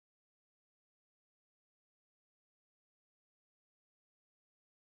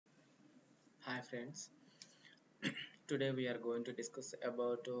Hi friends, today we are going to discuss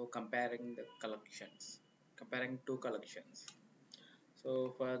about comparing the collections, comparing two collections.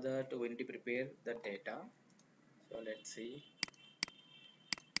 So for that we need to prepare the data. So let's see,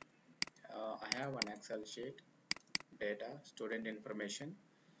 I have an Excel sheet, data, student information.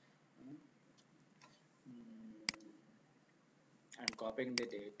 Mm, I'm copying the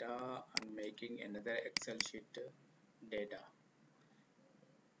data and making another Excel sheet data,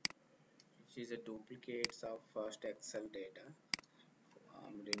 which is a duplicates of first Excel data.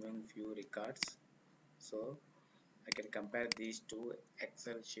 I'm removing few records. So I can compare these two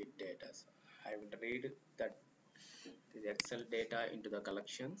Excel sheet data. I will read that the Excel data into the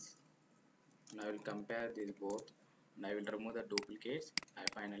collections and I will compare these both and I will remove the duplicates. I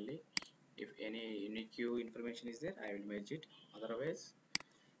finally, if any unique information is there, I will merge it. Otherwise,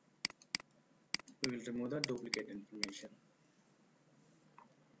 we will remove the duplicate information.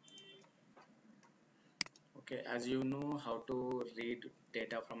 Okay, as you know how to read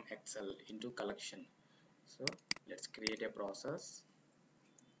data from Excel into collection. So let's create a process.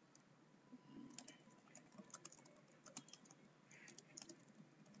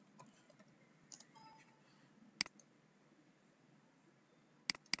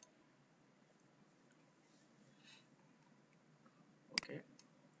 Okay,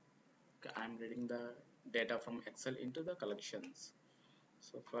 I'm reading the data from Excel into the collections.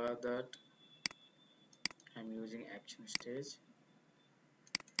 So for that I'm using action stage,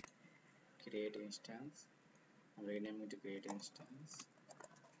 create instance. I'm renaming to create instance,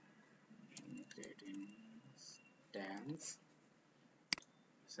 create instance,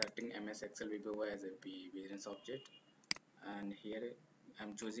 selecting MS Excel VBO as a business object, and here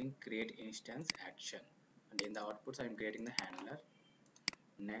I'm choosing create instance action, and in the outputs I'm creating the handler.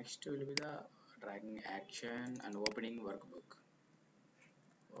 Next will be the dragging action and opening workbook.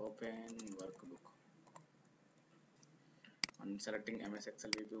 Open workbook. And selecting MS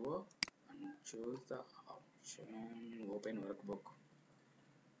Excel VBO and choose the option open workbook.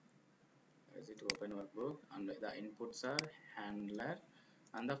 Is it open workbook and the inputs are handler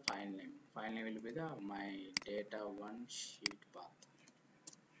and the file name. File name will be the my data one sheet path.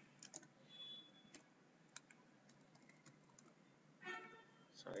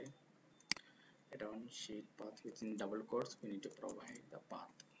 Sorry, data one sheet path within double quotes we need to provide the path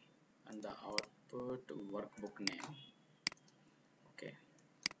and the output workbook name. Okay,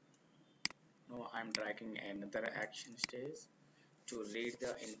 now I'm dragging another action stage to read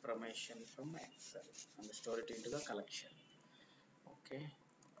the information from Excel and store it into the collection. Okay,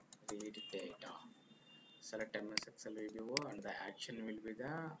 read data. Select MS Excel VBO and the action will be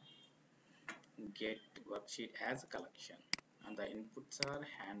the get worksheet as a collection and the inputs are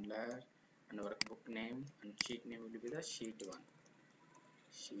handler and workbook name and sheet name will be the sheet 1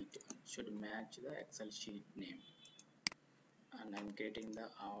 should match the Excel sheet name and I'm getting the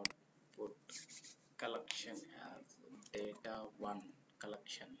output collection as data 1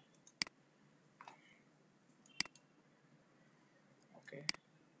 collection. Okay,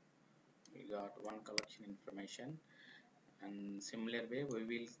 we got one collection information and similar way we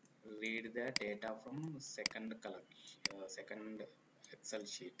will read the data from second collection second Excel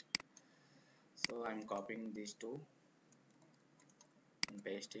sheet. So I'm copying these two and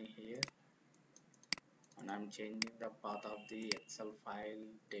pasting here and I'm changing the path of the Excel file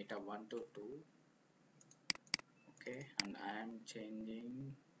data 1 to 2. Okay, and I am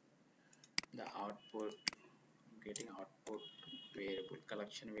changing the output, getting output variable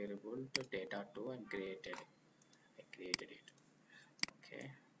collection variable to data 2 and I created it.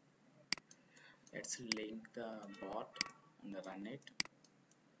 Okay, let's link the bot and run it.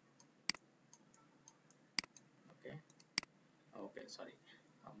 Okay, okay, sorry.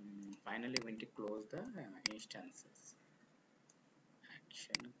 Finally we need to close the instances.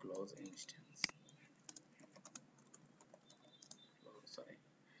 Action close instance. Sorry,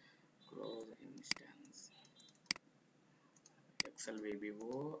 close instance. Excel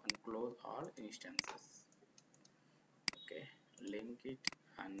VBO and close all instances. Okay, link it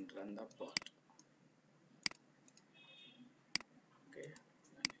and run the bot. Okay,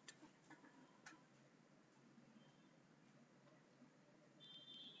 run it.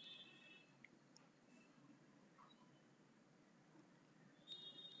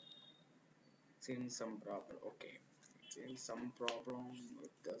 It's in some problem. Okay, it's in some problem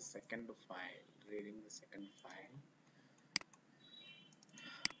with the second file. Reading the second file.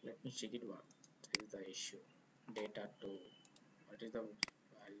 Let me check it. What is the issue? Data 2. What is the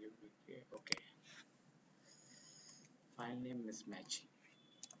value? Okay, file name mismatching.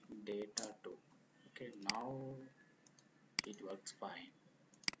 Data 2. Okay, now it works fine.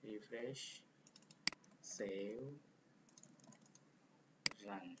 Refresh. save,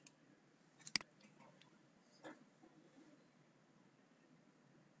 run.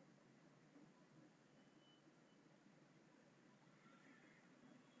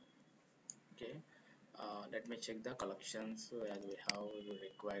 Okay, let me check the collections as we have the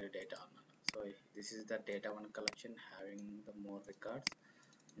required data. So this is the data one collection having the more records,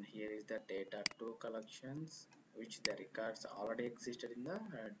 and here is the data 2 collections which the records already existed in the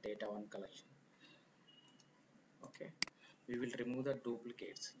data 1 collection. Okay, we will remove the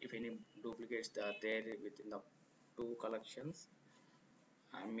duplicates if any duplicates are there within the two collections.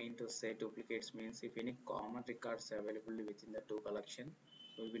 I mean to say duplicates means if any common records are available within the two collection,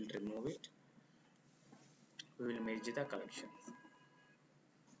 we will remove it. We will merge the collections.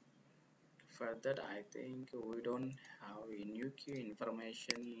 For that, I think we don't have unique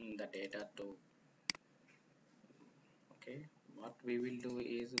information in the data too. Okay, what we will do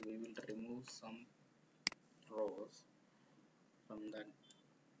is we will remove some rows from that.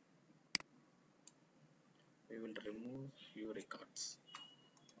 We will remove few records.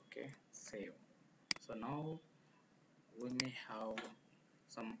 Okay, save. So now we may have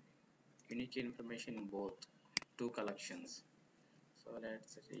some unique information in both two collections. So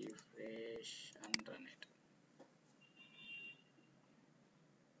let's refresh and run it.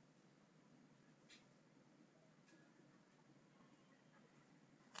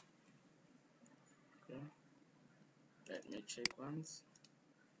 Okay, let me check once.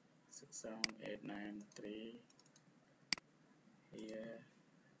 67893 here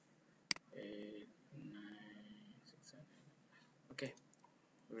 8967. Okay,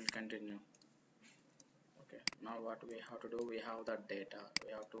 we will continue. Okay, now what we have to do, we have the data,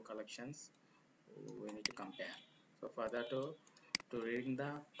 we have two collections, we need to compare. So for that to reading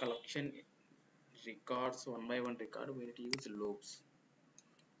the collection records one by one record, we need to use loops.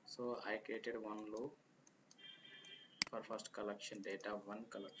 So I created one loop for first collection, data 1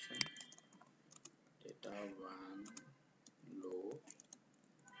 collection, data 1 loop.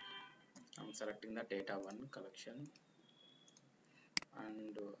 I'm selecting the data 1 collection,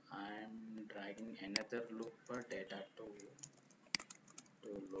 and I'm dragging another loop for data 2 to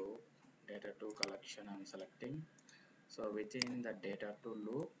loop. Data 2 collection I'm selecting. So within the data 2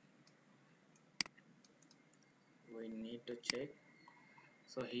 loop, we need to check.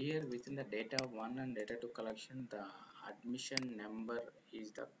 So here within the data 1 and data 2 collection, the admission number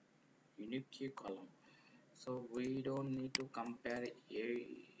is the unique column. So we don't need to compare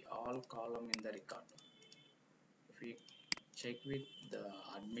all column in the record. If we check with the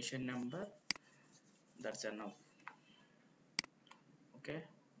admission number, that's enough. Okay,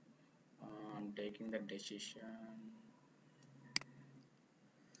 taking the decision.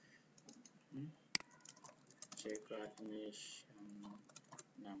 Check admission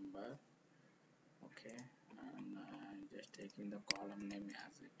number. Okay, and just taking the column name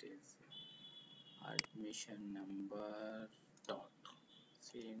as it is, admission number dot.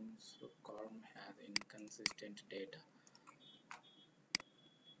 Seems the column has inconsistent data.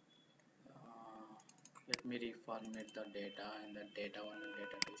 Let me reformat the data in the data 1 and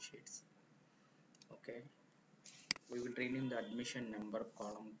data 2 sheets. Okay, we will rename the admission number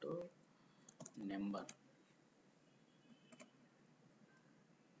column to number.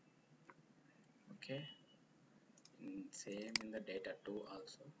 Okay, same in the data 2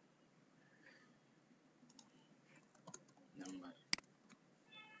 also, number.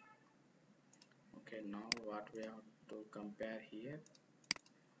 Okay, now what we have to compare here,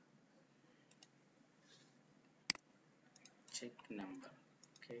 check number.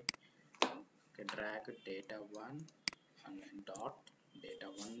 Okay, okay, drag data 1 and then dot data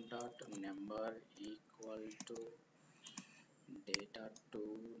 1 dot number equal to data 2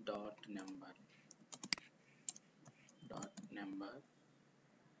 dot number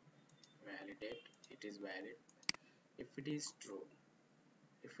validate. It is valid if it is true,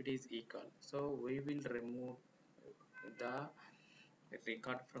 if it is equal. So we will remove the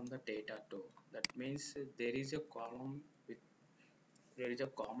record from the data 2. That means there is a column with, there is a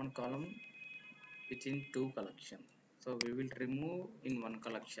common column within two collections. So we will remove in one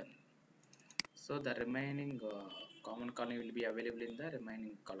collection. So the remaining common column will be available in the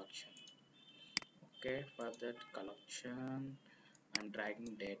remaining collection. Okay, for that collection, I'm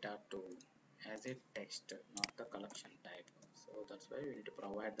dragging data to as a text, not the collection type. So that's why we need to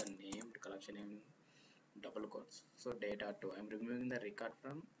provide the named collection in double quotes. So data 2, I'm removing the record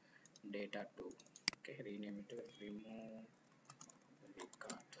from data 2. Okay, rename it to remove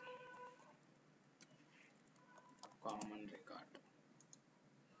record, common record.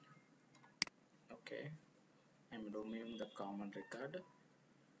 Okay, I'm removing the common record.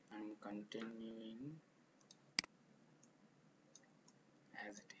 I'm continuing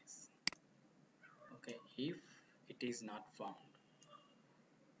as it is. Okay, if it is not found,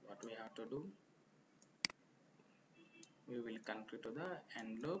 what we have to do, we will connect to the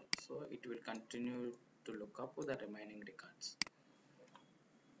end loop, so it will continue to look up the remaining records.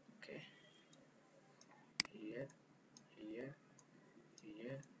 Okay, here, here,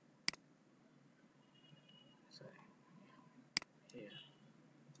 here, sorry, here.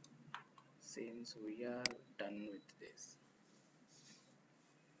 Since we are done with this,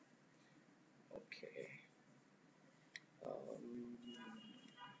 okay, um,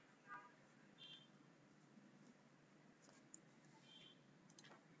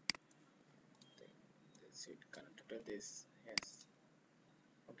 this it connected to this, yes.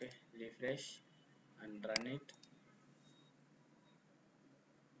 Okay, refresh and run it.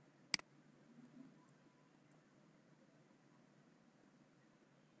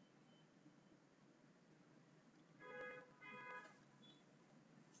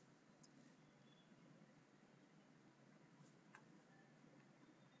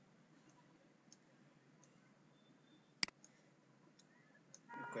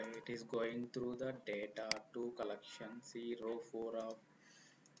 Okay, it is going through the data to collection. See row 4 of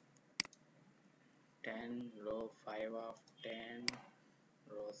 10, row 5 of 10,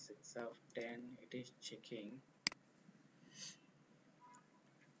 row 6 of 10. It is checking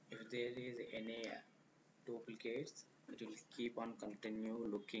if there is any duplicates. It will keep on continue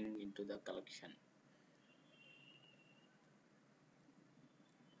looking into the collection.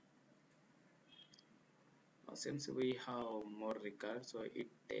 Since we have more records, so it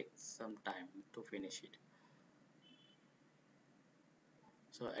takes some time to finish it.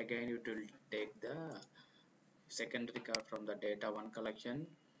 So again it will take the second record from the data 1 collection.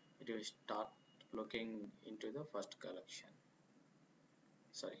 It will start looking into the first collection,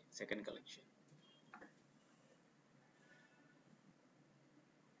 sorry, second collection.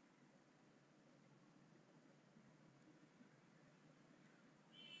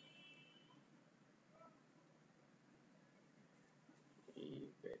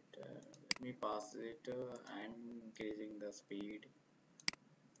 Better, let me pass it. I'm increasing the speed.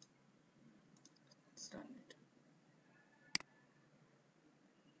 Let's run it.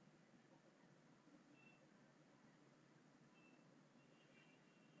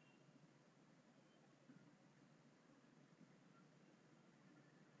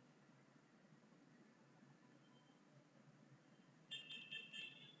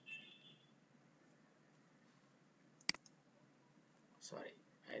 Sorry,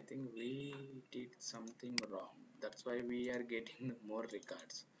 I think we did something wrong. That's why we are getting more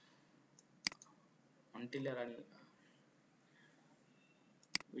records. Until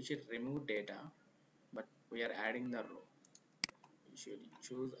we should remove data, but we are adding the row. We should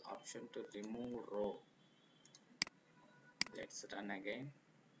choose option to remove row. Let's run again.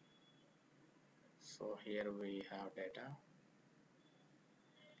 So here we have data.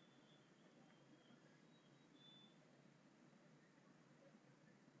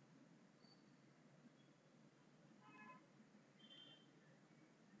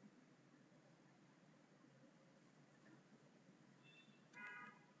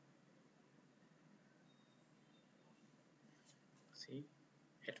 See,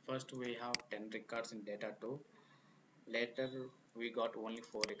 at first we have 10 records in data 2. Later we got only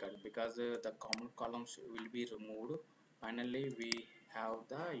 4 records because the common columns will be removed. Finally we have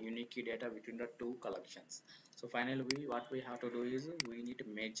the unique key data between the two collections. So finally what we have to do is we need to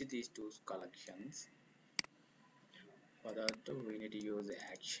merge these two collections. For that we need to use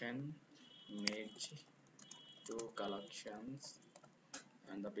action merge two collections,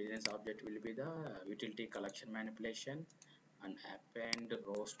 and the business object will be the utility collection manipulation, and append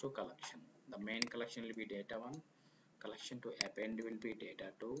rows to collection. The main collection will be data 1, collection to append will be data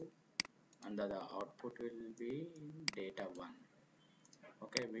 2, and the output will be data 1.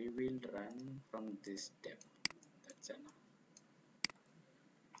 Okay, we will run from this step. That's enough.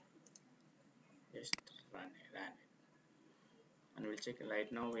 Just run it, and we'll check.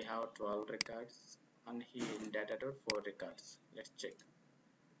 Right now we have 12 records, and here in data 2 4 records. Let's check.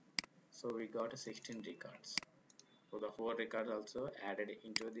 So we got 16 records. So the 4 records also added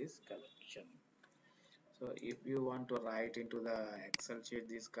into this collection. So if you want to write into the Excel sheet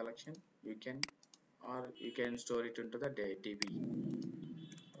this collection, you can, or you can store it into the DB.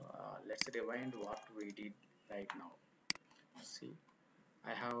 Let's rewind what we did right now. See,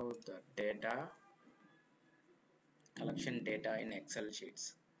 I have the data collection data in Excel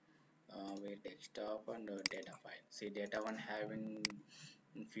sheets with desktop and data file. See, data 1 having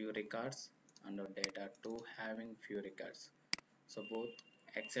few records and data 2 having few records. So both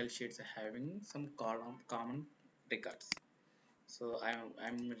Excel sheets having some common records. So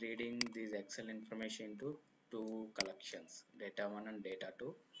I'm reading these Excel information into two collections, data 1 and data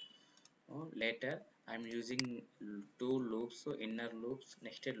 2. Later I'm using two loops, so inner loops,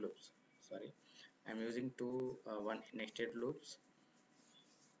 nested loops, sorry, I'm using one nested loops,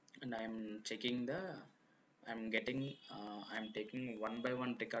 and I'm getting I'm taking one by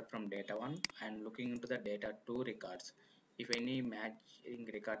one record from data 1 and looking into the data 2 records. If any matching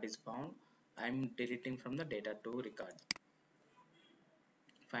record is found, I'm deleting from the data 2 record.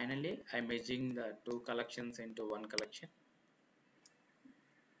 Finally, I'm merging the two collections into one collection.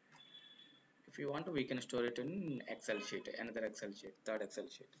 If you want to, we can store it in Excel sheet, another Excel sheet, third Excel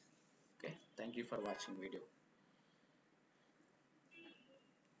sheet. Okay, thank you for watching video.